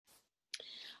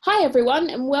Hi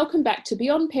everyone, and welcome back to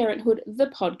Beyond Parenthood, the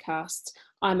podcast.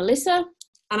 I'm Alissa.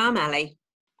 And I'm Ali.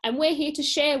 And we're here to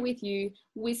share with you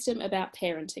wisdom about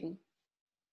parenting.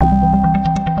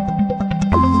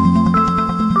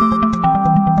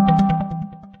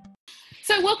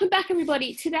 So welcome back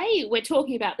everybody. Today we're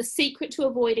talking about the secret to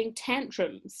avoiding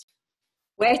tantrums.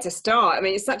 Where to start? I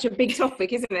mean, it's such a big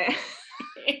topic, isn't it?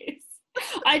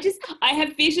 I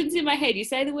have visions in my head. You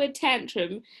say the word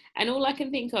tantrum and all I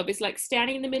can think of is like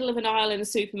standing in the middle of an aisle in a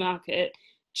supermarket,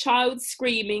 child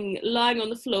screaming, lying on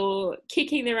the floor,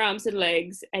 kicking their arms and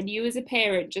legs, and you as a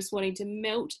parent just wanting to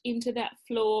melt into that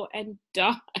floor and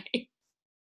die.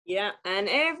 Yeah, and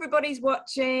everybody's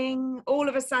watching. All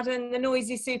of a sudden, the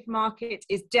noisy supermarket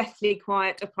is deathly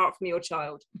quiet apart from your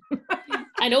child.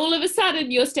 And all of a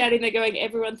sudden, you're standing there going,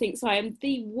 everyone thinks I am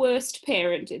the worst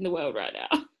parent in the world right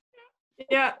now.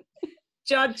 Yeah,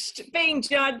 being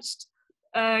judged,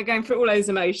 going through all those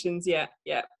emotions. Yeah.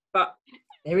 But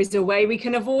there is a way we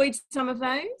can avoid some of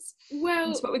those. Well,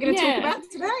 that's what we're going to talk about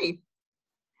today.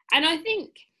 And I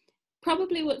think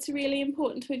probably what's really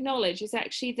important to acknowledge is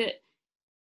actually that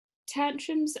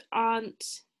tantrums aren't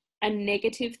a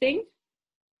negative thing.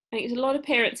 I think a lot of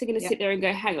parents are going to sit there and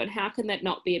go, hang on, how can that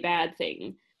not be a bad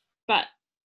thing? But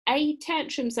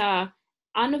tantrums are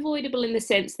unavoidable in the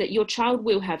sense that your child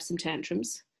will have some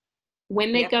tantrums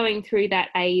when they're going through that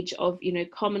age of,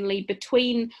 commonly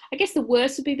between, I guess the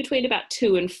worst would be between about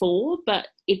 2 and 4, but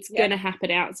it's going to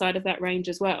happen outside of that range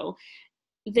as well.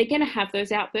 They're going to have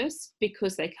those outbursts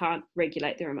because they can't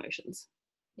regulate their emotions.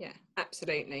 Yeah,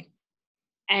 absolutely.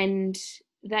 And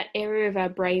that area of our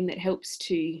brain that helps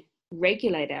to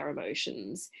regulate our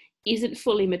emotions isn't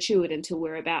fully matured until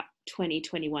we're about 20,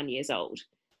 21 years old.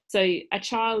 So a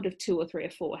child of 2 or 3 or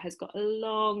 4 has got a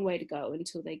long way to go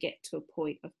until they get to a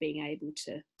point of being able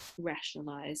to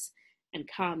rationalize and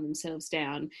calm themselves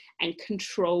down and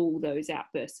control those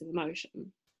outbursts of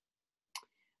emotion.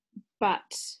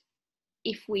 But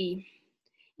if we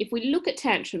look at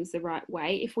tantrums the right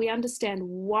way, if we understand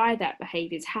why that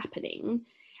behavior is happening,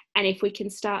 and if we can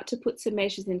start to put some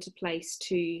measures into place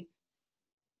to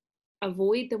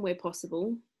avoid them where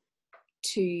possible,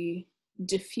 to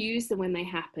diffuse them when they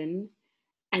happen,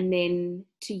 and then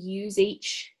to use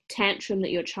each tantrum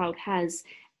that your child has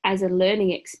as a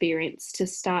learning experience to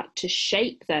start to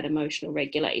shape that emotional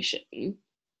regulation,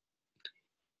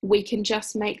 we can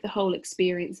just make the whole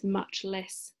experience much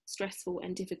less stressful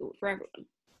and difficult for everyone.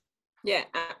 Yeah,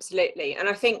 absolutely. And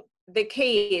I think the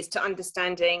key is to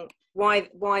understanding why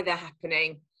they're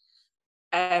happening.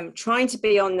 Trying to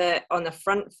be on the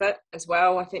front foot as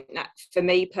well. I think that for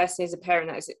me personally as a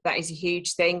parent, that is a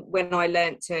huge thing. When I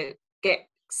learned to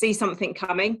see something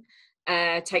coming,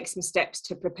 take some steps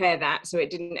to prepare that so it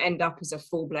didn't end up as a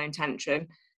full-blown tantrum,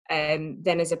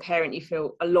 then as a parent you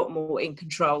feel a lot more in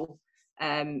control,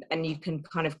 and you can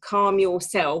kind of calm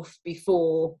yourself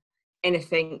before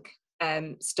anything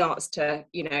starts to,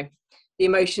 the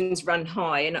emotions run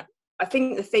high. And I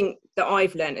think the thing that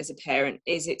I've learned as a parent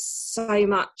is it's so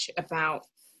much about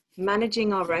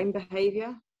managing our own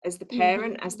behaviour as the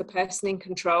parent, as the person in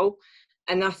control.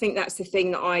 And I think that's the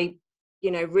thing that I,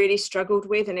 really struggled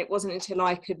with. And it wasn't until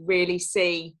I could really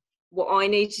see what I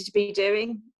needed to be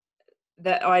doing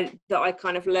that I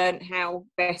kind of learned how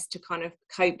best to kind of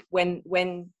cope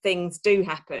when things do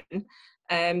happen.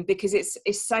 Because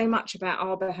it's so much about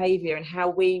our behaviour and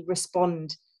how we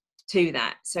respond to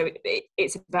that. So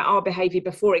it's about our behaviour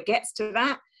before it gets to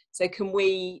that. So can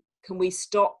we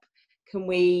stop? Can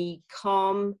we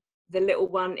calm the little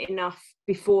one enough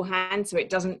beforehand so it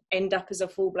doesn't end up as a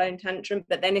full-blown tantrum?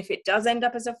 But then if it does end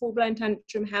up as a full-blown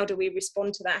tantrum, how do we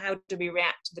respond to that? How do we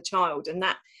react to the child? And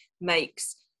that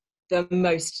makes the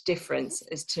most difference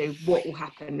as to what will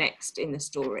happen next in the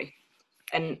story.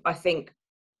 And I think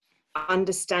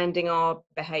understanding our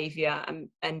behaviour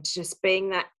and just being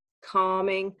that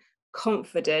calming,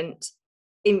 confident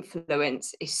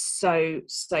influence is so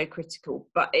critical.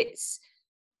 But it's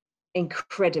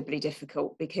incredibly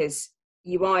difficult because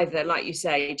you either, like you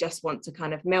say, just want to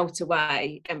kind of melt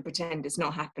away and pretend it's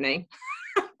not happening.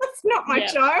 That's not my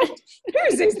child.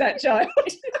 Whose is that child?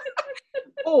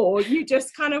 Or you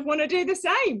just kind of want to do the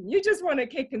same. You just want to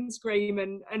kick and scream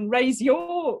and raise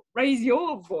your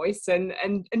voice and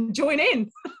join in.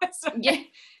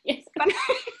 Yes.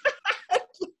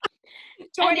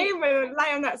 Join in with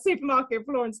lay on that supermarket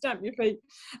floor and stamp your feet,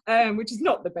 which is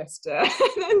not the best,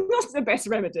 not the best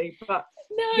remedy. But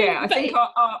I think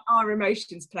our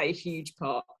emotions play a huge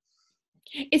part.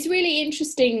 It's really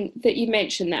interesting that you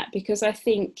mentioned that, because I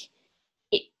think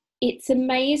it's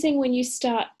amazing when you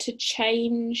start to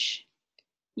change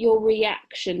your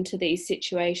reaction to these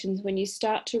situations, when you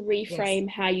start to Yes. reframe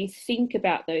how you think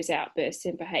about those outbursts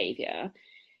in behavior,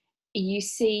 you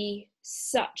see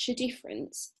such a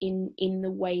difference in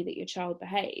the way that your child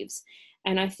behaves.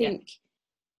 And I Yeah. think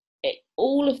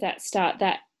all of that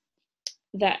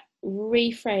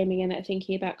reframing and that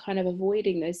thinking about kind of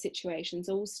avoiding those situations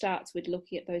all starts with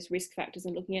looking at those risk factors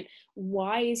and looking at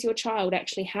why is your child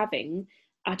actually having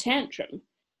a tantrum.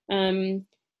 And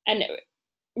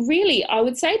really, I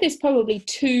would say there's probably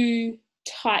two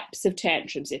types of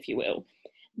tantrums, if you will.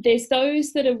 There's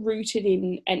those that are rooted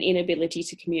in an inability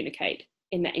to communicate,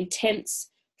 in that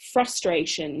intense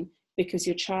frustration because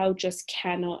your child just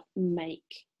cannot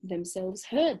make themselves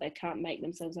heard, they can't make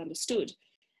themselves understood.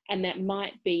 And that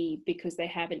might be because they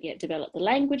haven't yet developed the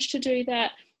language to do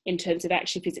that in terms of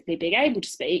actually physically being able to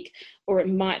speak, or it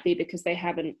might be because they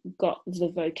haven't got the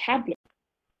vocabulary.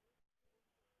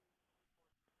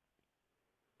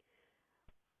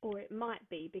 Or it might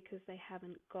be because they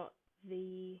haven't got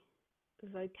the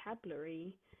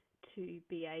vocabulary to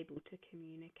be able to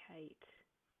communicate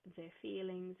their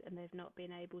feelings, and they've not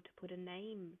been able to put a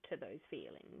name to those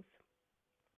feelings.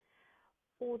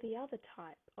 Or the other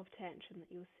type of tantrum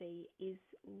that you'll see is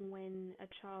when a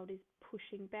child is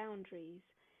pushing boundaries,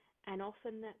 and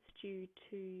often that's due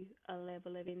to a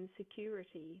level of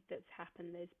insecurity that's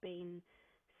happened. There's been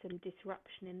some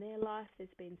disruption in their life,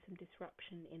 there's been some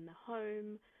disruption in the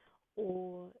home,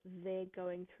 or they're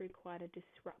going through quite a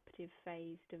disruptive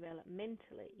phase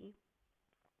developmentally,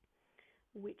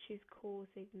 which is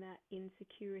causing that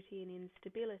insecurity and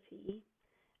instability,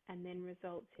 and then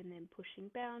results in them pushing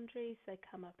boundaries. They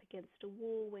come up against a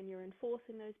wall when you're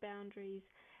enforcing those boundaries,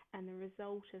 and the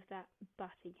result of that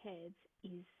butting heads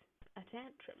is a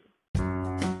tantrum.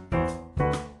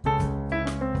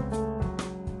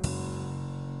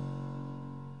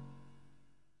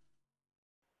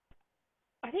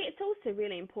 I think it's also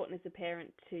really important as a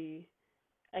parent to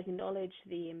acknowledge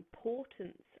the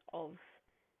importance of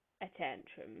a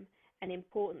tantrum and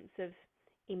importance of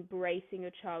embracing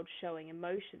a child showing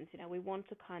emotions. You know, we want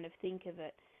to kind of think of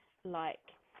it like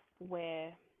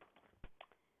we're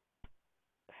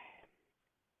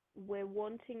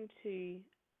wanting to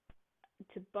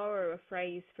borrow a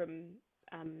phrase from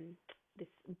this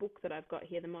book that I've got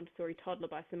here, The Montessori Toddler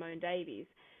by Simone Davies.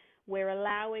 We're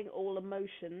allowing all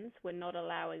emotions, we're not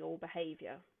allowing all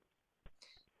behavior.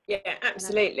 Yeah,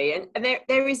 absolutely. And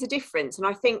there is a difference. And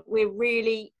I think we're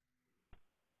really,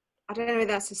 I don't know if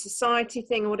that's a society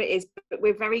thing or what it is, but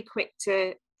we're very quick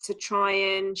to try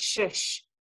and shush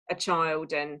a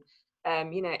child and,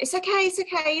 it's okay,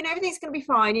 everything's going to be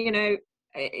fine,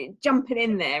 jumping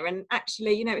in there. And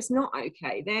actually, it's not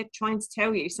okay. They're trying to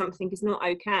tell you something is not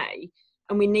okay.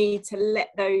 And we need to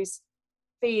let those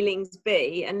feelings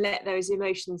be and let those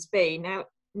emotions be. Now,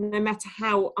 no matter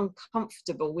how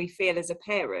uncomfortable we feel as a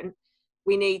parent,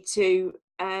 we need to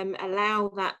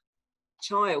allow that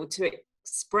child to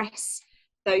express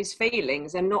those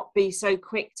feelings and not be so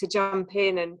quick to jump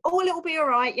in and, it'll be all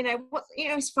right,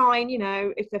 it's fine,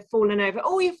 if they're falling over,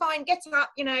 you're fine, get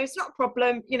up, it's not a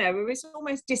problem, it's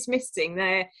almost dismissing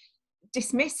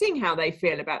how they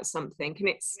feel about something. And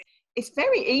it's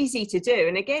very easy to do.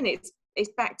 And again, it's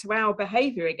back to our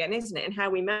behavior again, isn't it? And how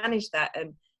we manage that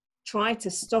and try to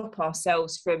stop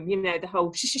ourselves from, the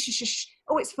whole shh, shh, shh, shh.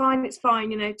 It's fine,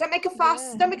 don't make a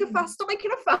fuss, don't make a fuss, stop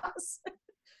making a fuss.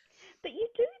 But you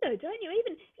do though, don't you?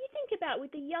 Even if you think about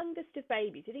with the youngest of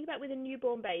babies, you think about with a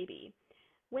newborn baby,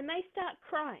 when they start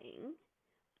crying,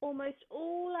 almost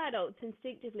all adults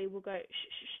instinctively will go, shh,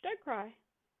 shh, shh, don't cry.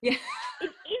 Yeah.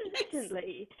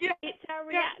 Instantly. Yeah. It's our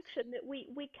reaction that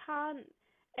we can't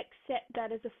accept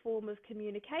that as a form of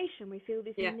communication. We feel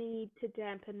this need to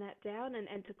dampen that down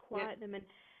and to quiet them.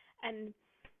 And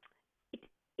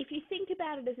if you think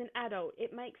about it as an adult,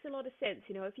 it makes a lot of sense.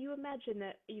 If you imagine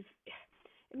that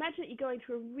you're going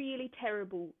through a really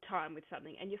terrible time with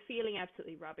something and you're feeling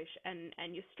absolutely rubbish and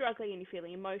you're struggling and you're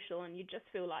feeling emotional and you just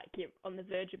feel like you're on the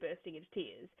verge of bursting into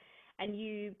tears, and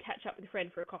you catch up with a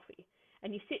friend for a coffee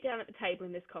and you sit down at the table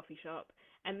in this coffee shop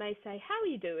and they say, how are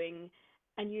you doing?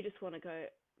 And you just want to go,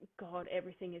 God,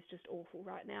 everything is just awful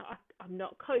right now. I'm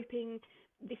not coping.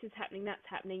 This is happening, that's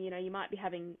happening. You might be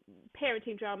having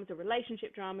parenting dramas or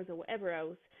relationship dramas or whatever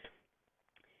else.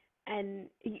 And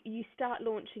you start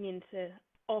launching into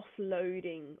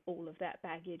offloading all of that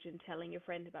baggage and telling your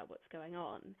friend about what's going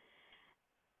on.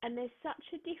 And there's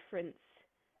such a difference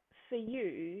for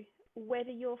you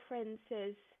whether your friend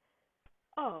says,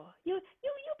 you'll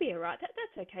be all right.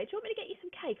 That's okay. Do you want me to get you some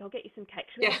cake? I'll get you some cake.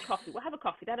 Should we have coffee? We'll have a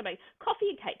coffee. That'll make coffee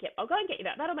and cake. Yep, I'll go and get you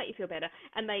that. That'll make you feel better.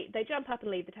 And they jump up and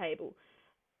leave the table,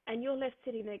 and you're left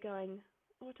sitting there going,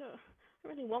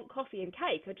 don't really want coffee and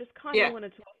cake. I just kind Yeah. of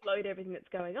wanted to offload everything that's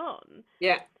going on.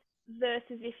 Yeah.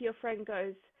 Versus if your friend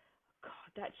goes,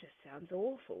 God, that just sounds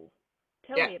awful.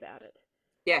 Tell Yeah. me about it.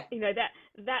 Yeah. You know,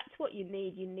 that's what you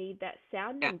need. You need that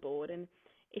sounding Yeah. board. And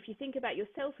if you think about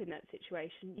yourself in that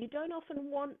situation, you don't often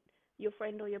want your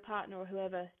friend or your partner or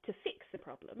whoever to fix the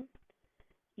problem.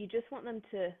 You just want them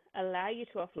to allow you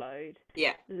to offload,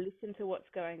 Yeah. listen to what's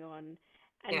going on,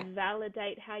 and Yeah.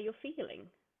 validate how you're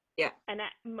feeling. Yeah. And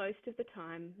at most of the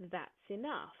time, that's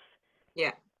enough.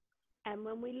 Yeah. And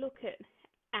when we look at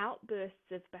outbursts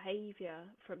of behavior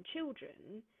from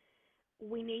children,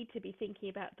 we need to be thinking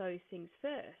about those things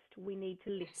first. We need to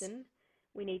listen, Yes.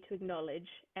 we need to acknowledge,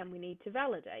 and we need to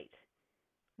validate.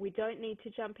 We don't need to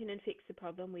jump in and fix the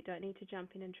problem. We don't need to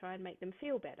jump in and try and make them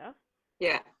feel better.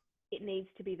 Yeah. It needs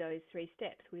to be those 3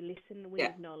 steps. We listen, we Yeah.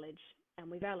 acknowledge,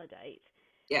 and we validate.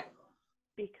 Yeah.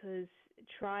 Because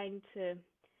trying to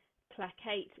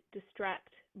placate,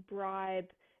 distract,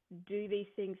 bribe, do these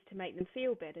things to make them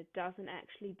feel better doesn't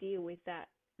actually deal with that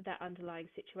underlying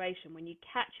situation. When you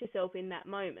catch yourself in that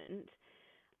moment,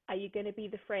 are you going to be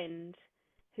the friend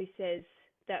who says,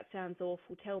 that sounds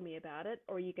awful, tell me about it,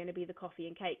 or are you going to be the coffee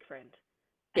and cake friend?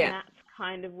 And Yeah. that's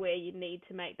kind of where you need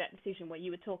to make that decision, where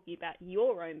you were talking about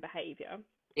your own behavior,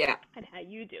 Yeah. and how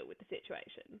you deal with the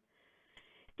situation.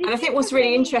 And I think what's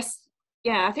really interesting,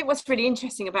 I think what's really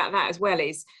interesting about that as well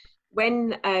is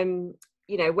when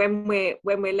you know, when we're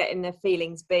letting the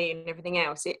feelings be and everything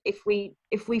else, if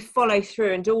we follow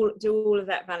through and do all of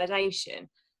that validation,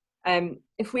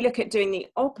 if we look at doing the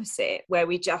opposite, where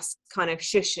we just kind of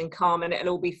shush and calm and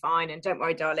it'll all be fine and don't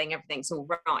worry darling, everything's all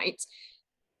right,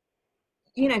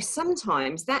 you know,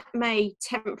 sometimes that may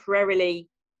temporarily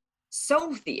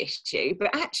solve the issue,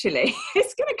 but actually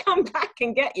it's going to come back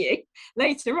and get you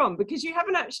later on, because you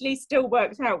haven't actually still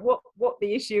worked out what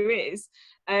the issue is.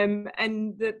 And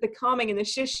the calming and the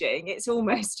shushing, it's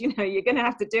almost, you know, you're going to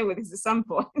have to deal with this at some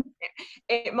point.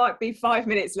 It might be 5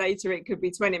 minutes later, it could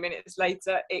be 20 minutes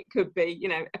later, it could be, you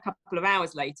know, a couple of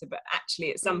hours later, but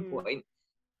actually at some point,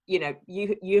 you know,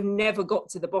 you've never got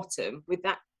to the bottom with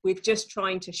that, with just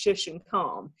trying to shush and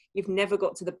calm. You've never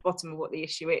got to the bottom of what the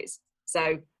issue is.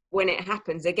 So when it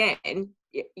happens again,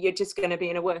 you're just going to be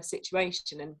in a worse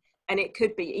situation, and it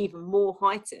could be even more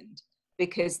heightened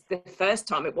because the first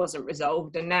time it wasn't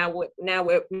resolved, and now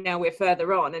we're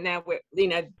further on, and now we're, you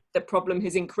know, the problem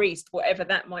has increased, whatever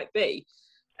that might be.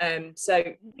 So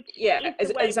yeah,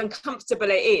 as uncomfortable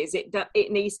it is,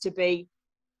 it needs to be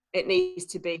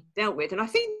dealt with. And I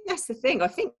think that's the thing. I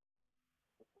think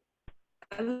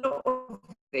a lot of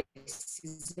this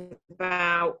is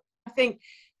about, I think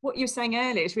what you were saying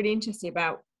earlier is really interesting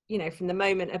about, you know, from the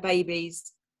moment a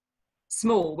baby's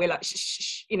small, we're like, shh, shh,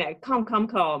 shh, you know,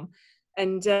 calm.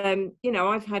 And, you know,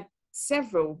 I've had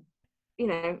several, you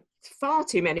know, far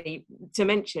too many to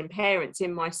mention parents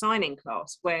in my signing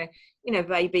class where, you know,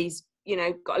 babies, you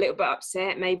know, got a little bit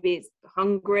upset, maybe it's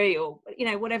hungry or, you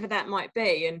know, whatever that might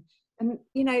be. And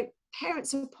you know,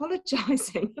 parents are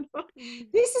apologizing.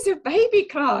 This is a baby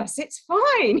class, it's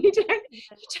fine, you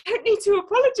don't need to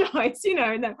apologize, you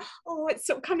know. And then, oh, it's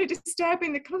sort of kind of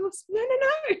disturbing the class. No,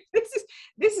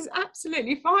 this is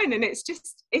absolutely fine. And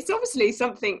it's obviously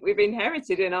something we've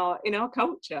inherited in our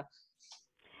culture.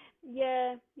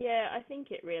 Yeah, I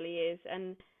think it really is.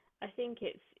 And I think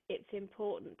it's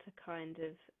important to kind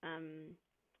of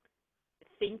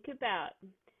think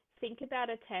about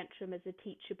a tantrum as a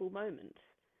teachable moment.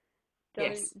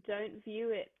 Don't view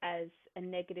it as a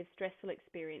negative, stressful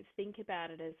experience. Think about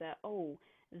it as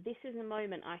this is a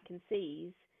moment I can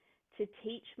seize to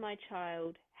teach my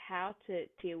child how to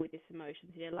deal with this emotion.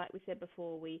 You know, like we said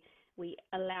before, we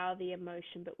allow the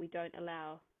emotion, but we don't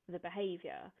allow the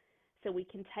behavior. So we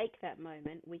can take that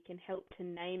moment, we can help to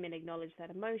name and acknowledge that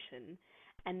emotion,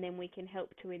 and then we can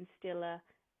help to instill a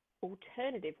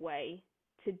alternative way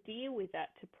to deal with that,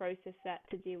 to process that,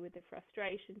 to deal with the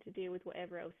frustration, to deal with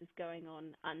whatever else is going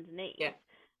on underneath. Yeah.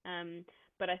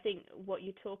 But I think what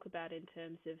you talk about in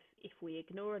terms of if we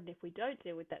ignore it and if we don't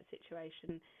deal with that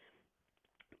situation,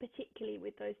 particularly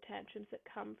with those tantrums that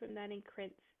come from that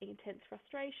intense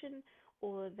frustration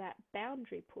or that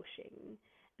boundary pushing,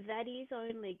 that is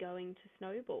only going to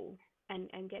snowball and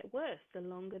get worse the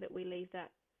longer that we leave that.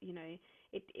 You know,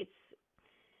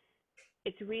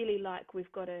 it's really like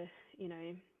we've got a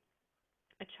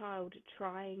child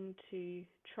trying to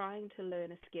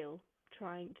learn a skill,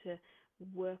 trying to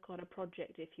work on a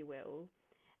project, if you will,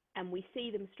 and we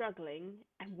see them struggling,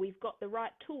 and we've got the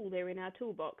right tool there in our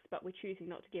toolbox, but we're choosing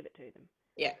not to give it to them.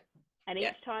 Yeah. And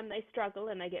each time they struggle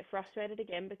and they get frustrated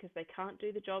again because they can't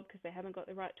do the job because they haven't got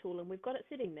the right tool, and we've got it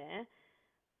sitting there,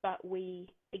 but we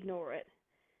ignore it.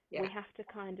 we have to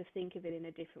kind of think of it in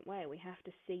a different way. We have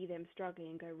to see them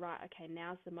struggling and go, right, okay,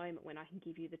 now's the moment when I can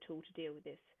give you the tool to deal with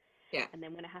this. Yeah. And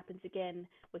then when it happens again,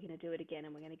 we're going to do it again,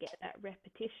 and we're going to get that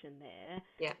repetition there,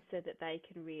 so that they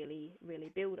can really,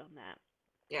 really build on that.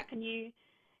 Yeah. And you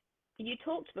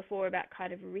talked before about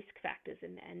kind of risk factors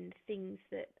and things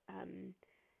that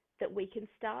that we can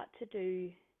start to do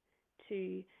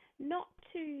to not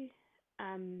to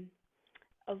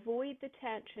avoid the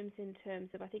tantrums, in terms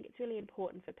of, I think it's really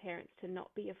important for parents to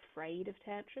not be afraid of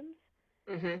tantrums.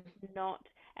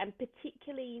 And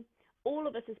particularly, all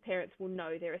of us as parents will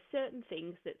know there are certain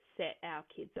things that set our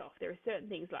kids off. There are certain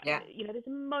things like, there's a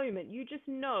moment, you just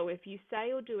know, if you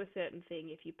say or do a certain thing,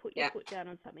 if you put your foot down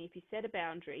on something, if you set a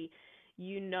boundary,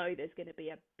 you know there's going to be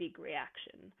a big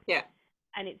reaction. Yeah.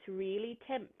 And it's really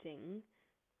tempting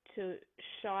to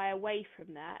shy away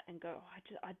from that and go,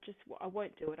 I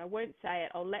won't do it. I won't say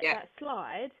it. I'll let that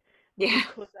slide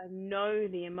because I know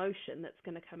the emotion that's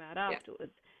going to come out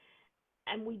afterwards.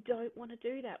 And we don't want to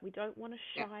do that. We don't want to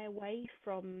shy away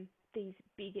from these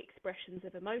big expressions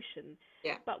of emotion.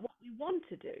 Yeah. But what we want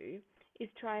to do is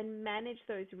try and manage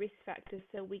those risk factors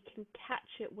so we can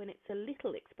catch it when it's a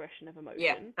little expression of emotion.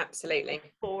 Yeah, absolutely.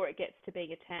 Before it gets to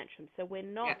being a tantrum. So we're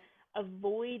not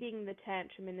avoiding the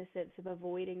tantrum in the sense of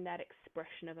avoiding that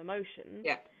expression of emotion.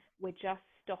 Yeah. We're just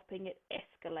stopping it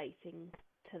escalating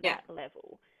to that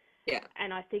level. Yeah.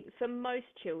 And I think for most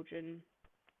children,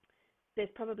 there's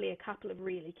probably a couple of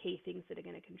really key things that are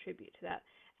going to contribute to that.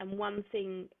 And one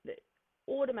thing that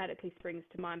automatically springs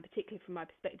to mind, particularly from my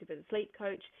perspective as a sleep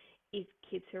coach, is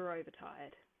kids who are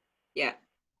overtired. Yeah.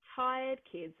 Tired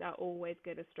kids are always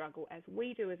going to struggle, as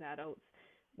we do as adults,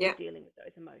 with dealing with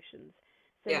those emotions.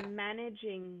 So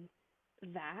managing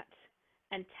that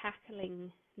and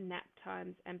tackling nap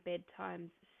times and bedtimes,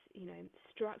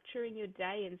 structuring your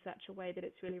day in such a way that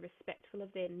it's really respectful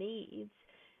of their needs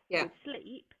with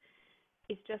sleep,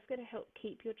 is just going to help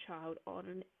keep your child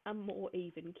on a more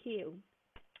even keel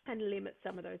and limit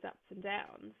some of those ups and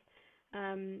downs.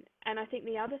 And I think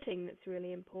the other thing that's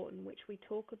really important, which we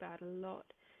talk about a lot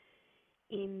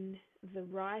in the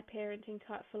RIE parenting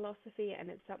type philosophy, and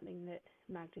it's something that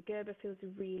Magda Gerber feels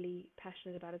really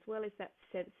passionate about as well, is that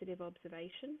sensitive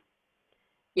observation.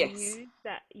 Yes.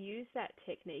 Use that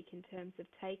technique in terms of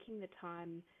taking the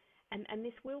time, and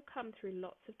this will come through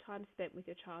lots of time spent with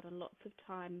your child and lots of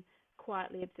time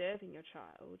quietly observing your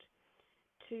child,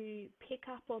 to pick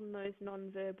up on those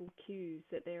non-verbal cues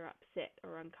that they're upset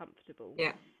or uncomfortable.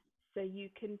 Yeah. So you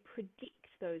can predict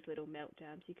those little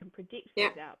meltdowns, you can predict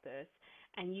those outbursts,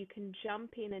 and you can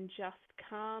jump in and just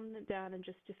calm them down and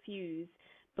just diffuse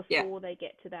before they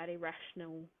get to that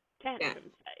irrational tantrum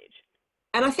stage.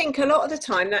 And I think a lot of the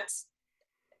time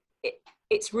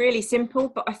it's really simple,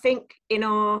 but I think in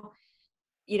our,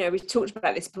 we've talked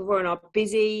about this before, in our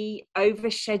busy,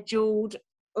 overscheduled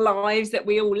lives that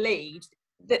we all lead,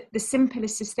 that the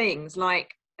simplest of things,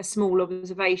 like a small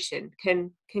observation,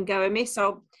 can go amiss.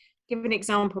 I'll give an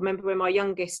example. I remember when my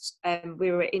youngest,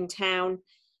 we were in town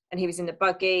and he was in the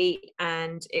buggy,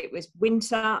 and it was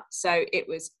winter, so it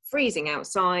was freezing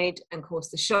outside, and of course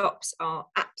the shops are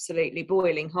absolutely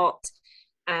boiling hot,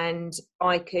 and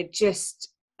I could just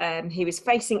he was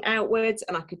facing outwards,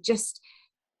 and I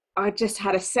just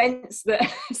had a sense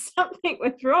that something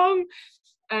was wrong.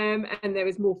 And there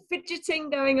was more fidgeting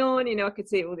going on, I could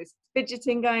see all this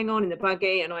fidgeting going on in the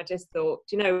buggy, and I just thought,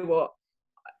 do you know what,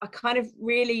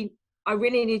 I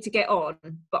really need to get on,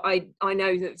 but I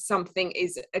know that something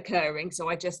is occurring, so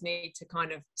I just need to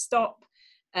kind of stop,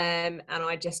 and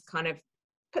I just kind of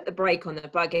put the brake on the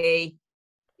buggy,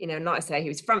 and like I say, he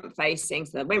was front facing,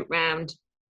 so I went round,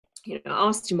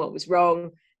 asked him what was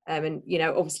wrong, and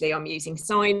obviously I'm using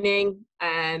signing,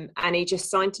 and he just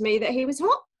signed to me that he was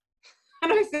hot.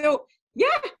 And I thought,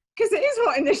 because it is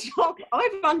hot in the shop.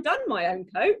 I've undone my own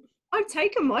coat, I've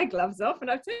taken my gloves off, and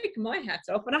I've taken my hat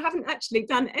off, and I haven't actually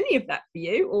done any of that for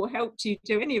you or helped you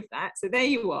do any of that. So there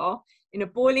you are in a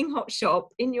boiling hot shop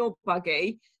in your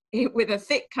buggy with a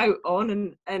thick coat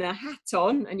on and a hat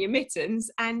on and your mittens,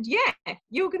 and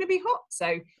you're going to be hot.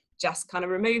 So just kind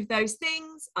of remove those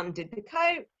things, undid the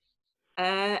coat,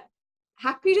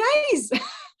 happy days.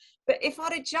 But if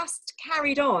I'd have just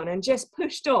carried on and just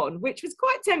pushed on, which was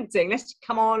quite tempting, let's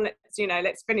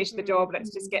finish the job, let's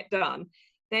just get done,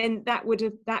 then that would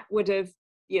have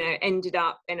ended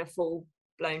up in a full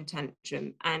blown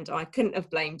tantrum, and I couldn't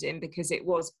have blamed him because it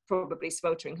was probably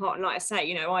sweltering hot. And like I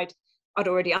say, I'd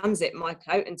already unzipped my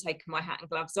coat and taken my hat and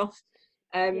gloves off,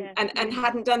 and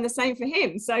hadn't done the same for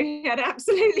him, so he had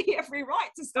absolutely every right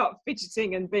to start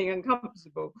fidgeting and being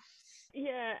uncomfortable.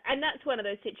 Yeah, and that's one of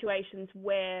those situations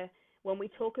where when we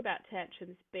talk about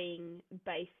tantrums being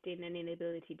based in an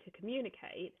inability to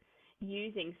communicate,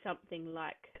 using something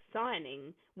like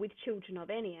signing with children of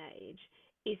any age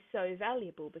is so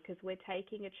valuable, because we're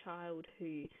taking a child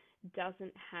who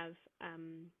doesn't have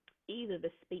either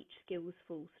the speech skills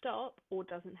full stop, or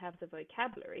doesn't have the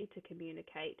vocabulary to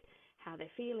communicate how they're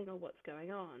feeling or what's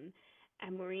going on,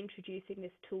 and we're introducing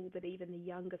this tool that even the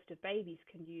youngest of babies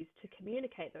can use to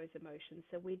communicate those emotions.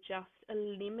 So we're just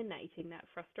eliminating that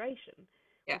frustration.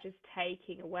 Yeah. We're just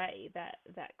taking away that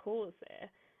cause there.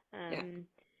 Yeah.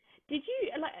 Did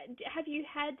you have you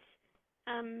had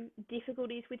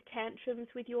difficulties with tantrums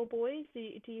with your boys? Do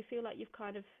you feel like you've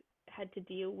kind of had to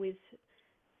deal with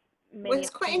many? Well, it's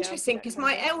quite interesting because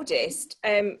my eldest,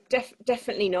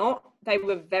 definitely not. They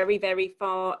were very, very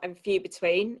far and few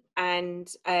between,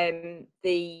 and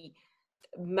the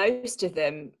most of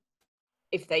them,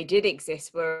 if they did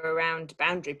exist, were around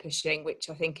boundary pushing, which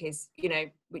I think is,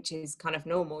 which is kind of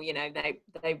normal.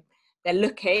 They're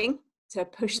looking to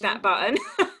push that button.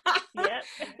 Yeah.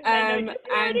 And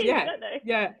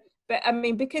yeah. But I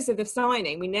mean, because of the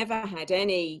signing, we never had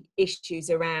any issues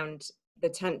around the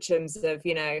tantrums of,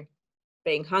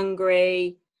 being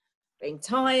hungry, being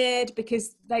tired,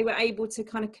 because they were able to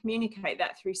kind of communicate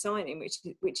that through signing,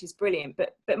 which is brilliant.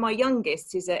 But my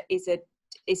youngest is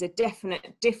a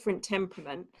definite different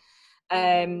temperament.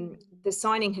 The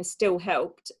signing has still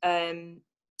helped,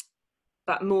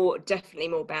 but definitely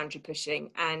more boundary pushing.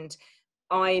 And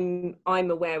I'm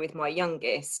aware with my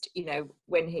youngest,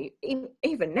 when he,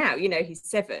 even now, he's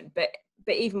 7, but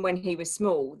even when he was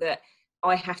small, that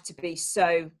I have to be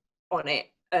so on it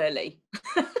early.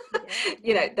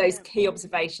 Those key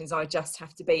observations, I just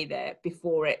have to be there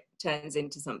before it turns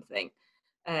into something.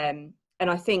 And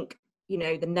I think,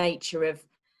 the nature of,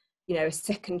 a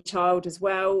second child as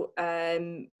well,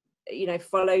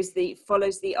 follows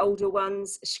the older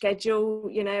one's schedule.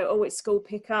 It's school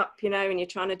pickup, and you're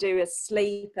trying to do a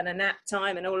sleep and a nap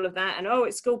time and all of that, and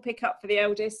it's school pickup for the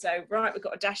eldest, so right, we've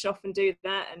got to dash off and do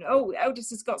that, and the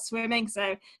eldest has got swimming,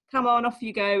 so come on, off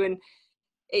you go. And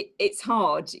it's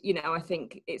hard, I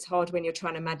think it's hard when you're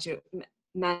trying to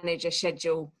manage a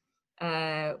schedule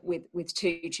with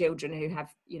 2 children who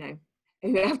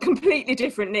have completely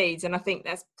different needs. And I think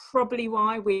that's probably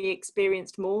why we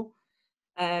experienced more,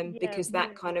 because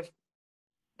that kind of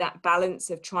that balance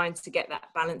of trying to get that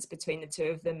balance between the 2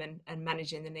 of them and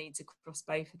managing the needs across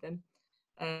both of them.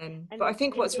 But I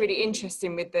think what's really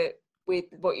interesting with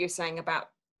what you're saying about,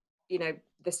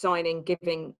 the signing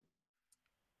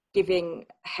giving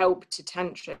help to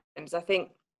tantrums, I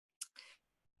think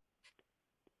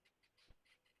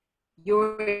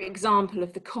your example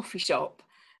of the coffee shop,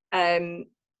 I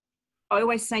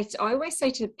always say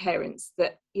to parents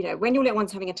that, when your little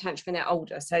one's having a tantrum and they're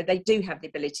older, so they do have the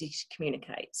ability to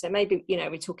communicate. So maybe,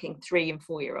 we're talking 3 and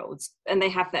 4-year-olds, and they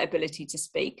have that ability to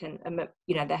speak, and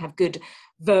they have good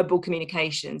verbal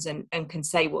communications and can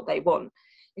say what they want.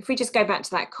 If we just go back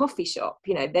to that coffee shop,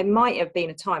 there might have been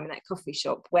a time in that coffee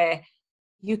shop where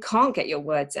you can't get your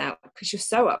words out because you're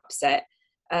so upset.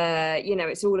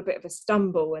 It's all a bit of a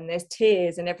stumble, and there's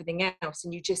tears and everything else,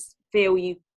 and you just feel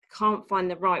you can't find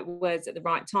the right words at the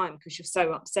right time because you're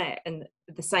so upset. And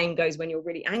the same goes when you're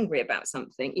really angry about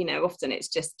something. Often it's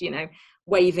just,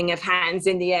 waving of hands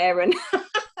in the air and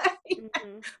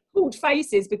pulled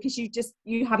faces because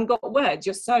you haven't got words.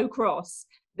 You're so cross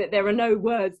that there are no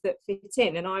words that fit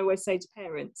in. And I always say to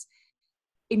parents,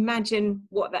 imagine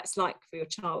what that's like for your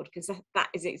child, because that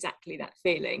is exactly that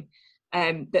feeling,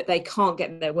 that they can't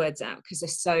get their words out because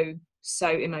they're so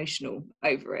emotional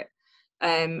over it.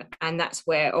 And that's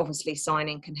where obviously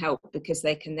signing can help, because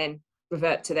they can then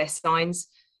revert to their signs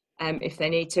if they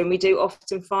need to. And we do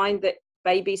often find that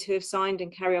babies who have signed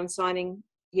and carry on signing,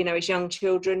 as young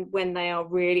children, when they are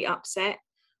really upset,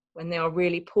 when they are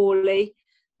really poorly,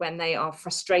 when they are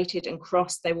frustrated and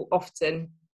cross, they will often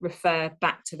refer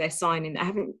back to their signing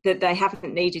that they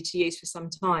haven't needed to use for some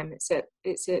time.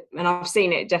 And I've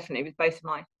seen it definitely with both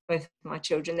of my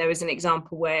children. There was an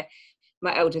example where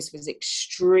my eldest was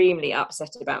extremely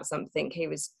upset about something. He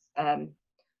was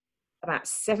about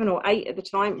 7 or 8 at the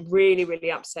time, really,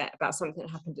 really upset about something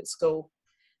that happened at school.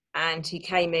 And he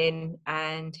came in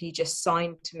and he just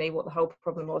signed to me what the whole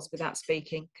problem was without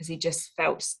speaking, because he just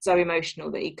felt so emotional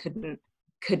that he couldn't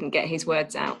get his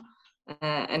words out.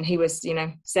 And he was,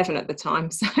 7 at the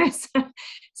time. So it's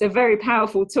a very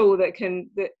powerful tool that can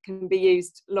be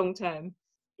used long term.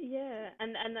 Yeah,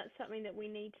 and that's something that we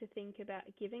need to think about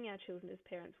giving our children as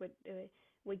parents.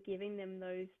 We're giving them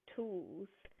those tools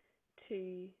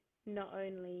to not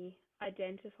only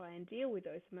identify and deal with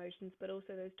those emotions, but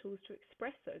also those tools to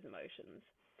express those emotions.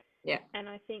 Yeah. And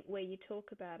I think where you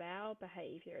talk about our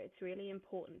behaviour, it's really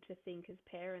important to think as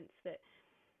parents that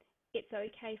it's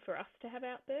okay for us to have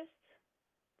outbursts.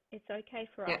 It's okay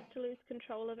for us to lose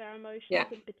control of our emotions,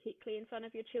 and particularly in front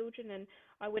of your children. And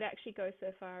I would actually go so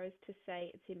far as to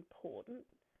say it's important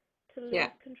to lose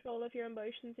control of your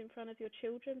emotions in front of your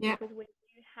children, because when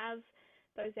you have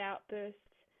those outbursts,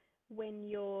 when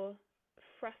you're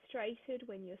frustrated,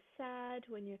 when you're sad,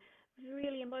 when you're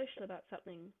really emotional about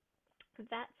something,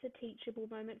 that's a teachable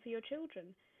moment for your children.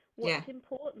 What's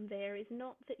important there is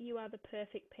not that you are the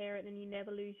perfect parent and you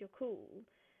never lose your cool.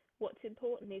 What's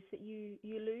important is that you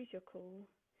lose your cool.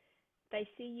 They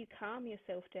see you calm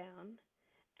yourself down,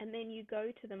 and then you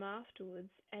go to them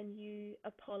afterwards and you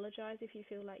apologize if you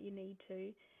feel like you need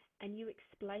to, and you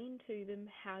explain to them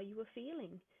how you were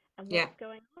feeling and what's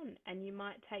going on. And you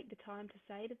might take the time to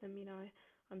say to them,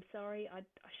 I'm sorry, I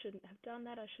shouldn't have done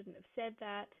that, I shouldn't have said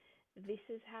that. This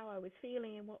is how I was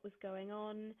feeling and what was going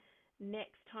on.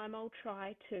 Next time I'll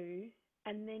try to,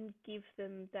 and then give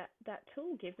them that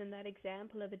tool, give them that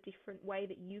example of a different way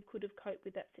that you could have coped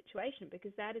with that situation,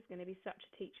 because that is going to be such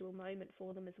a teachable moment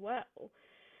for them as well.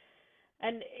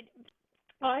 And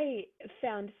I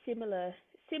found similar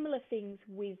things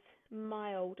with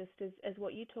my oldest as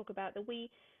what you talk about, that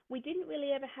we didn't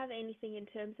really ever have anything in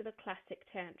terms of a classic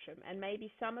tantrum, and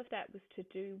maybe some of that was to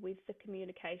do with the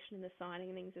communication and the signing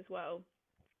and things as well.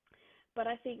 But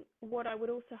I think what I would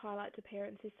also highlight to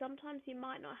parents is sometimes you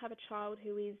might not have a child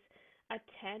who is a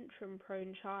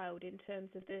tantrum-prone child in terms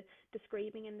of the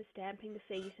screaming and the stamping the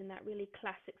feet and that really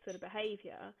classic sort of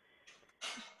behaviour.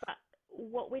 But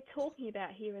what we're talking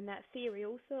about here in that theory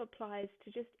also applies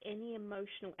to just any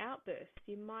emotional outbursts.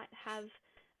 You might have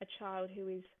a child who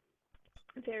is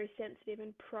very sensitive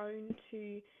and prone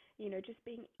to, just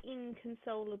being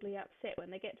inconsolably upset when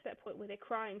they get to that point where they're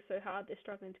crying so hard they're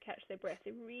struggling to catch their breath.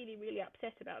 They're really, really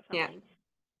upset about something.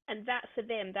 And that, for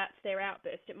them, that's their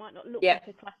outburst. It might not look like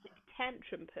a classic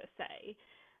tantrum per se,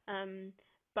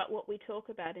 but what we talk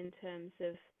about in terms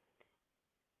of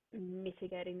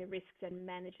mitigating the risks and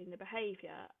managing the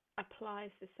behaviour applies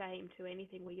the same to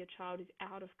anything where your child is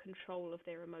out of control of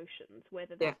their emotions,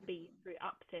 whether that be through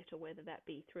upset or whether that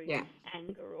be through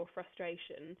anger or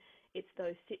frustration. It's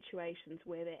those situations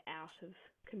where they're out of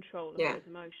control of those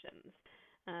emotions.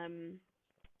 And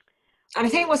I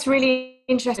think what's really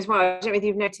interesting as well, I don't know if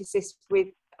you've noticed this with,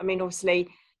 obviously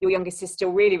your youngest is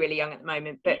still really, really young at the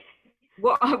moment, but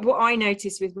what I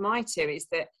noticed with my two is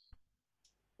that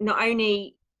not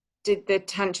only did the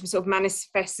tantrum sort of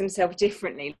manifest themselves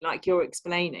differently, like you're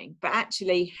explaining, but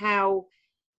actually how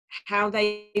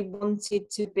they wanted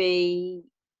to be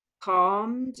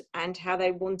calmed and how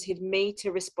they wanted me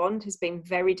to respond has been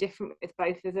very different with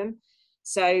both of them.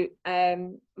 So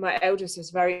my eldest was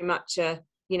very much I'd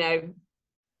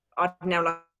now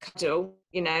like to cuddle,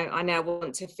 I now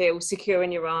want to feel secure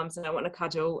in your arms and I want to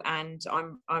cuddle, and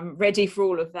I'm ready for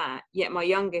all of that. Yet my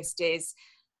youngest is,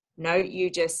 no, you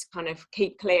just kind of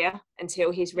keep clear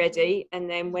until he's ready, and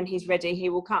then when he's ready he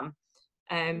will come.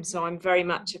 So I'm very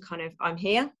much I'm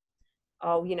here,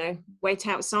 I'll wait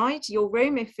outside your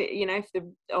room, if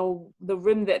the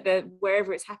room that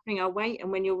wherever it's happening, I'll wait,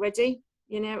 and when you're ready,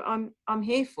 I'm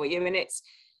here for you. And it's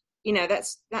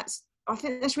that's I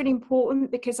think that's really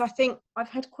important, because I think I've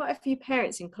had quite a few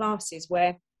parents in classes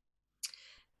where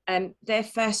their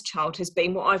first child has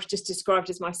been what I've just described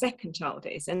as my second child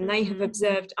is, and they have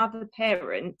observed other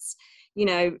parents,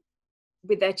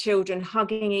 with their children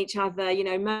hugging each other,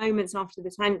 moments after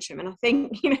the tantrum. And I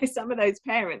think, some of those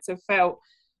parents have felt,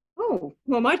 oh,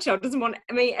 well, my child doesn't want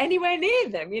me anywhere near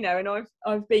them, and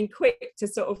I've been quick to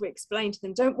sort of explain to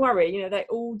them, don't worry, they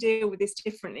all deal with this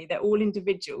differently. They're all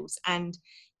individuals, and,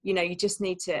 you just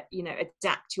need to,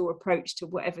 adapt your approach to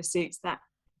whatever suits that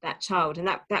child. And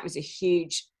that was a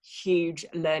huge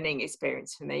learning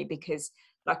experience for me, because,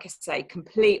 like I say,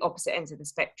 complete opposite ends of the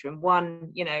spectrum.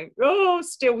 One,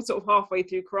 still sort of halfway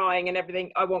through crying and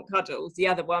everything, I want cuddles. The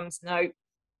other ones, no,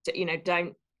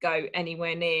 don't go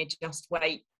anywhere near, just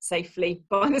wait safely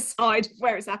by the side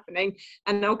where it's happening,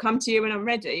 and I'll come to you when I'm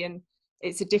ready. And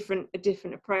it's a different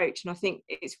approach. And I think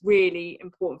it's really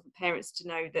important for parents to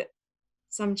know that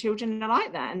some children are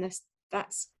like that, and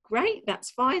that's great,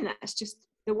 that's fine, that's just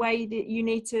the way that you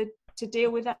need to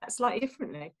deal with that slightly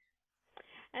differently.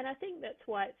 And I think that's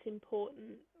why it's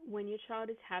important, when your child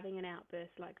is having an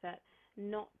outburst like that,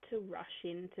 not to rush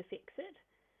in to fix it.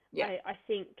 I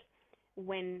think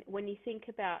when you think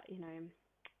about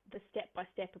the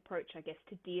step-by-step approach, I guess,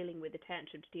 to dealing with a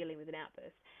tantrum, to dealing with an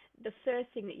outburst, the first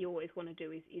thing that you always want to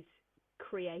do is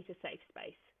create a safe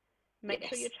space. Make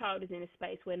sure your child is in a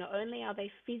space where not only are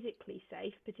they physically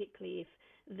safe, particularly if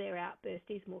their outburst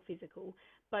is more physical,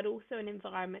 but also an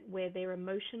environment where they're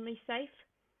emotionally safe.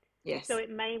 Yes. So it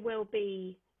may well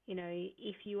be, you know,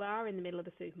 if you are in the middle of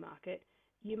the supermarket,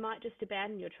 you might just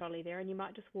abandon your trolley there and you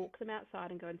might just walk them outside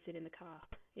and go and sit in the car.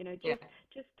 You know,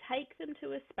 just take them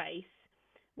to a space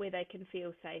where they can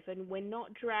feel safe. And we're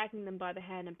not dragging them by the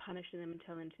hand and punishing them and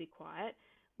telling them to be quiet.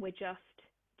 We're just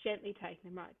gently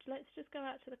taking them, right, let's just go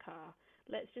out to the car.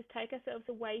 Let's just take ourselves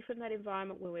away from that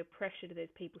environment where we're pressured, there's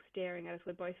people staring at us,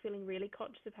 we're both feeling really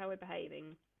conscious of how we're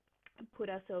behaving, and put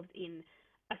ourselves in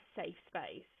a safe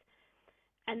space.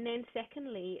 And then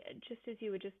secondly, just as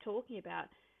you were just talking about,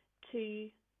 to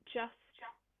just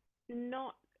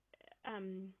not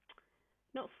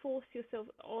force yourself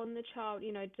on the child.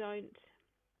 You know, don't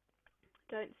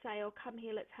say, oh, come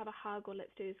here, let's have a hug, or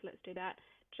let's do this, let's do that.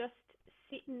 Just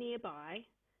sit nearby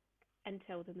and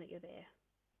tell them that you're there.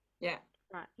 Yeah.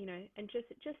 Right, you know, and just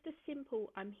a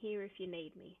simple, I'm here if you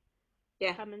need me.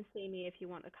 Yeah. Come and see me if you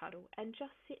want a cuddle, and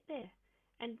just sit there.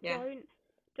 And Yeah.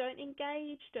 don't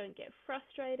engage, don't get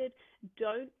frustrated,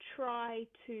 don't try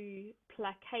to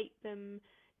placate them,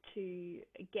 to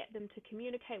get them to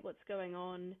communicate what's going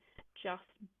on. Just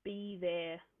be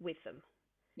there with them.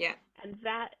 Yeah. And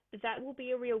that will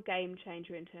be a real game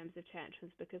changer in terms of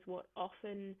tantrums, because what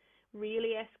often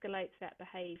really escalates that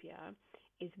behavior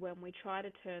is when we try to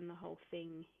turn the whole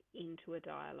thing into a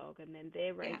dialogue, and then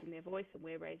they're raising their voice and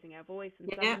we're raising our voice, and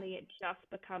suddenly it just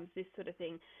becomes this sort of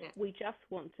thing. We just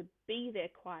want to be there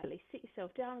quietly. Sit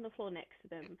yourself down on the floor next to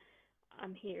them.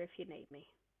 I'm here if you need me.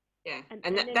 Yeah,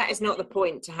 and that is not the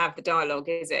point to have the dialogue,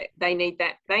 is it? They need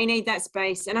that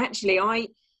space. And actually, I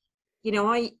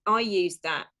use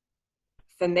that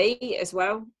for me as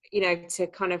well, you know, to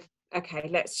kind of, okay,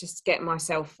 let's just get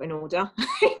myself in order.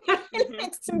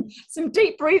 some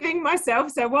deep breathing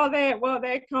myself. So while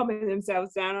they're calming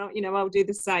themselves down, you know, I'll do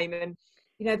the same. And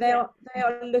you know, they are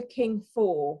looking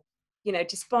for, you know,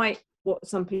 despite what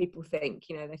some people think,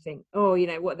 you know, they think, oh, you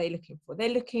know, what are they looking for? They're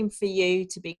looking for you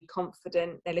to be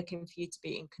confident. They're looking for you to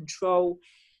be in control,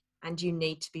 and you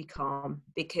need to be calm,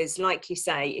 because like you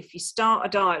say, if you start a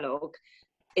dialogue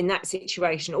in that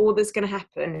situation, all that's going to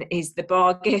happen is the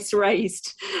bar gets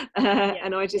raised.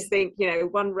 And I just think, you know,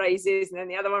 one raises and then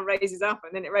the other one raises up,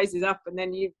 and then it raises up, and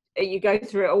then you go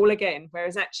through it all again.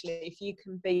 Whereas actually, if you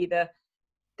can be the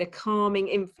calming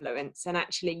influence and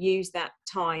actually use that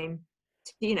time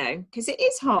to, you know, because it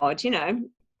is hard, you know,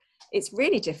 it's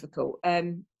really difficult.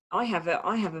 I have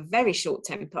a very short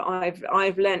temper.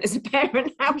 I've learned as a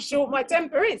parent how short my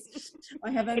temper is. I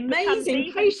have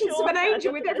amazing patience of an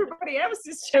angel with everybody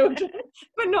else's children,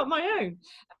 but not my own.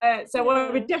 So I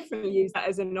would definitely use that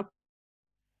as an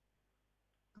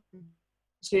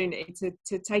opportunity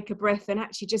to take a breath and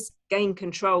actually just gain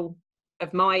control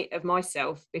of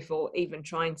myself before even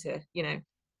trying to, you know,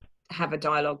 have a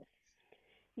dialogue.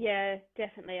 Yeah,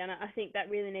 definitely. And I think that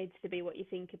really needs to be what you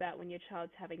think about when your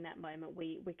child's having that moment.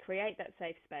 We create that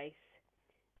safe space.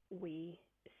 We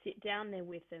sit down there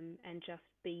with them and just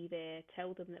be there,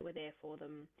 tell them that we're there for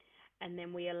them. And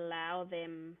then we allow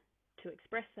them to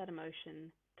express that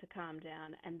emotion, to calm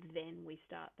down. And then we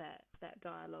start that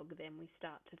dialogue. Then we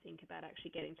start to think about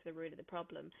actually getting to the root of the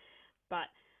problem. But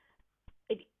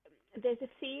there's a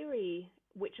theory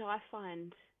which I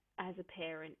find as a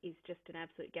parent is just an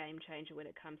absolute game changer when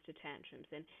it comes to tantrums,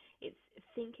 and it's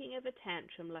thinking of a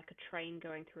tantrum like a train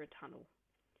going through a tunnel.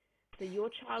 So your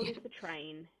child is the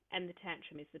train and the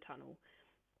tantrum is the tunnel.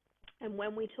 And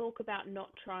when we talk about not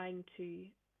trying to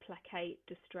placate,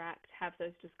 distract, have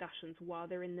those discussions while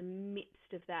they're in the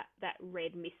midst of that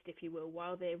red mist, if you will,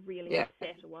 while they're really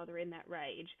upset or while they're in that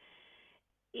rage,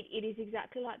 it is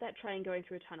exactly like that train going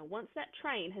through a tunnel. Once that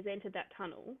train has entered that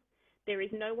tunnel, there is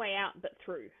no way out but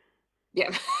through.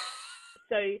 Yeah.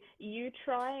 So you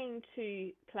trying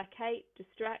to placate,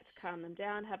 distract, calm them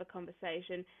down, have a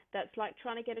conversation, that's like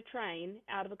trying to get a train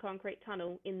out of a concrete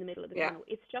tunnel in the middle of the tunnel.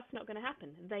 It's just not going to happen.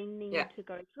 They need to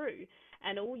go through.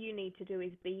 And all you need to do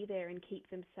is be there and keep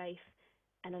them safe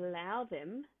and allow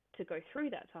them to go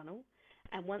through that tunnel.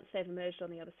 And once they've emerged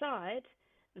on the other side,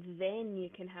 then you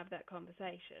can have that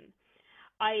conversation.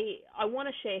 I want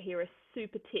to share here a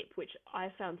super tip, which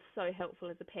I found so helpful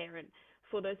as a parent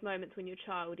for those moments when your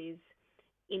child is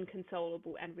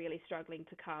inconsolable and really struggling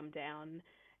to calm down,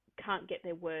 can't get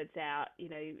their words out, you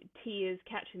know, tears,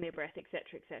 catching their breath,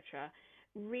 etc., etc.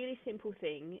 Really simple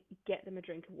thing, get them a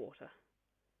drink of water.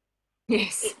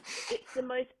 Yes. It's the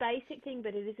most basic thing,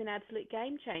 but it is an absolute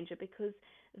game changer, because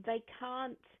they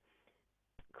can't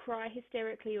cry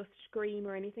hysterically or scream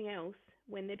or anything else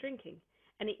when they're drinking.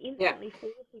 And it instantly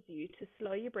forces you to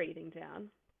slow your breathing down,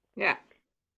 Yeah.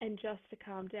 And just to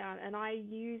calm down. And I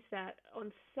use that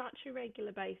on such a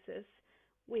regular basis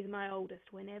with my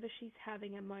oldest. Whenever she's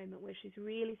having a moment where she's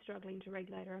really struggling to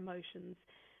regulate her emotions,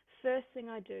 first thing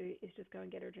I do is just go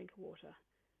and get her a drink of water.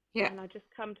 Yeah. And I just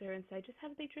come to her and say, just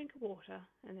have a big drink of water,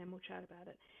 and then we'll chat about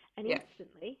it. And Yeah.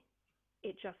 instantly,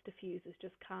 it just diffuses,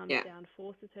 just calms Yeah. down,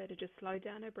 forces her to just slow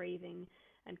down her breathing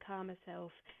and calm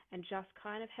herself, and just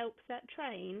kind of helps that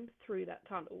train through that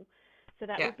tunnel. So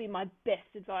that Yeah. would be my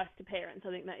best advice to parents. I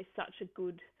think that is such a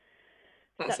good,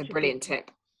 That's such a brilliant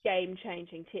tip.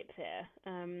 game-changing tip there.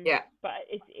 Yeah. But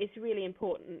it's really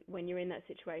important when you're in that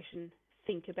situation.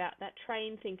 Think about that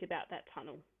train. Think about that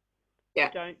tunnel.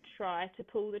 Yeah. Don't try to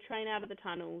pull the train out of the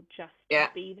tunnel. Just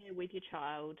Yeah. be there with your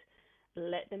child.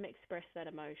 Let them express that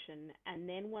emotion, and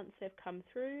then once they've come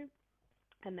through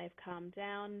and they've calmed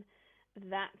down,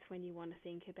 that's when you want to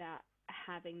think about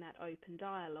having that open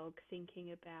dialogue,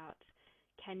 thinking about,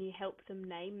 can you help them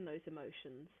name those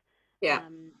emotions? Yeah.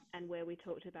 And where we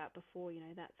talked about before,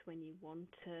 that's when you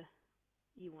want to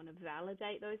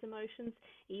validate those emotions,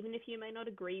 even if you may not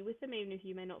agree with them, even if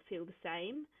you may not feel the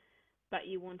same, but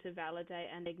you want to validate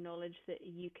and acknowledge that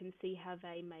you can see how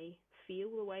they may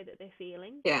feel the way that they're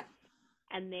feeling. Yeah.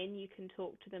 And then you can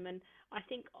talk to them. And I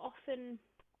think often,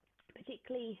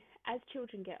 particularly as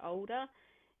children get older,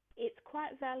 it's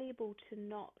quite valuable to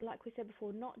not, like we said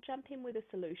before, not jump in with a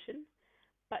solution,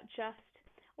 but just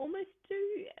almost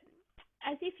do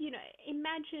as if,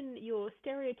 imagine your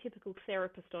stereotypical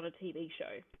therapist on a TV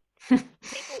show.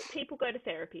 People go to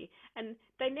therapy and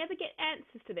they never get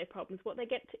answers to their problems. What they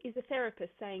get is a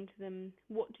therapist saying to them,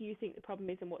 what do you think the problem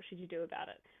is and what should you do about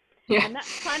it? Yeah. And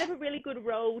that's kind of a really good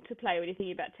role to play when you're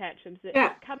thinking about tantrums, that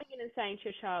Yeah. coming in and saying to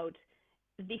your child,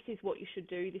 this is what you should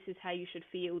do, this is how you should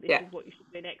feel, this Yeah. is what you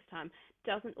should do next time,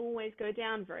 doesn't always go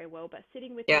down very well. But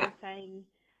sitting with Yeah. them and saying,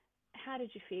 how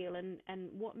did you feel, and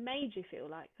what made you feel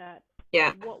like that?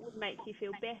 Yeah. What would make you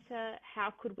feel better? How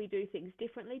could we do things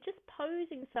differently? Just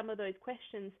posing some of those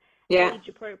questions Yeah. age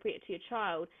appropriate to your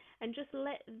child, and just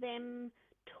let them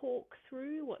talk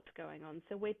through what's going on.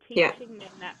 So we're Yeah. teaching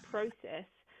them that process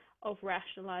of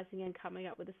rationalizing and coming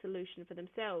up with a solution for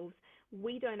themselves.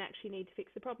 We don't actually need to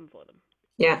fix the problem for them.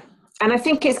 Yeah. And I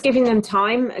think it's giving them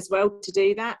time as well to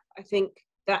do that. I think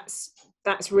that's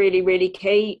really, really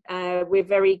key. We're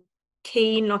very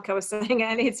keen, like I was saying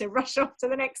earlier, to rush off to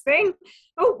the next thing.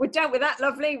 Oh, we're done with that.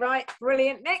 Lovely. Right.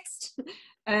 Brilliant. Next.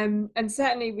 And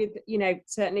certainly with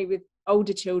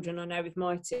older children, I know with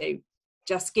my two,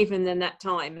 just giving them that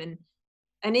time,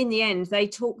 and in the end they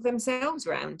talk themselves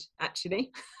round,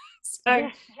 actually. So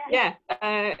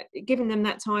giving them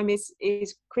that time is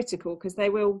critical, because they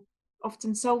will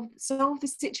often solve the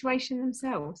situation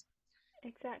themselves.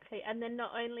 Exactly. And then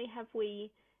not only have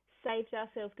we saved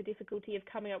ourselves the difficulty of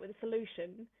coming up with a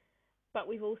solution, but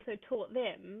we've also taught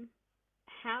them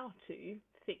how to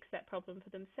fix that problem for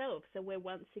themselves. So we're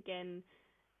once again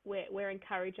we're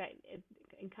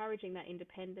encouraging that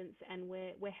independence, and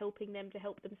we're helping them to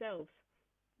help themselves.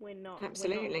 We're not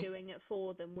doing it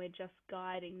for them. We're just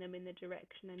guiding them in the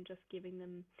direction, and just giving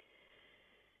them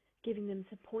some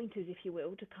pointers, if you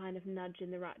will, to kind of nudge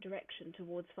in the right direction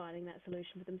towards finding that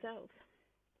solution for themselves.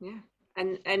 Yeah.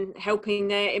 And helping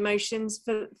their emotions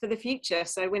for the future.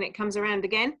 So when it comes around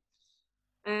again,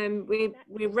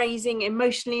 we're raising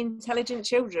emotionally intelligent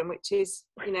children, which is,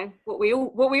 what we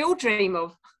all dream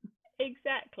of.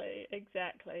 Exactly.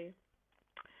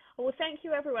 Well, thank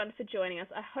you everyone for joining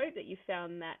us. I hope that you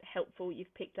found that helpful.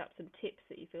 You've picked up some tips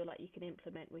that you feel like you can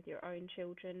implement with your own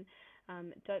children.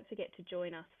 Don't forget to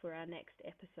join us for our next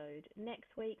episode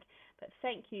next week. But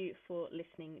thank you for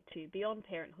listening to Beyond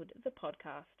Parenthood, the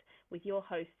podcast, with your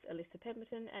hosts Alissa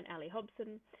Pemberton and Ali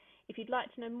Hobson. If you'd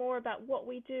like to know more about what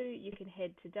we do, you can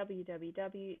head to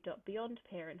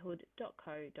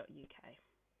www.beyondparenthood.co.uk.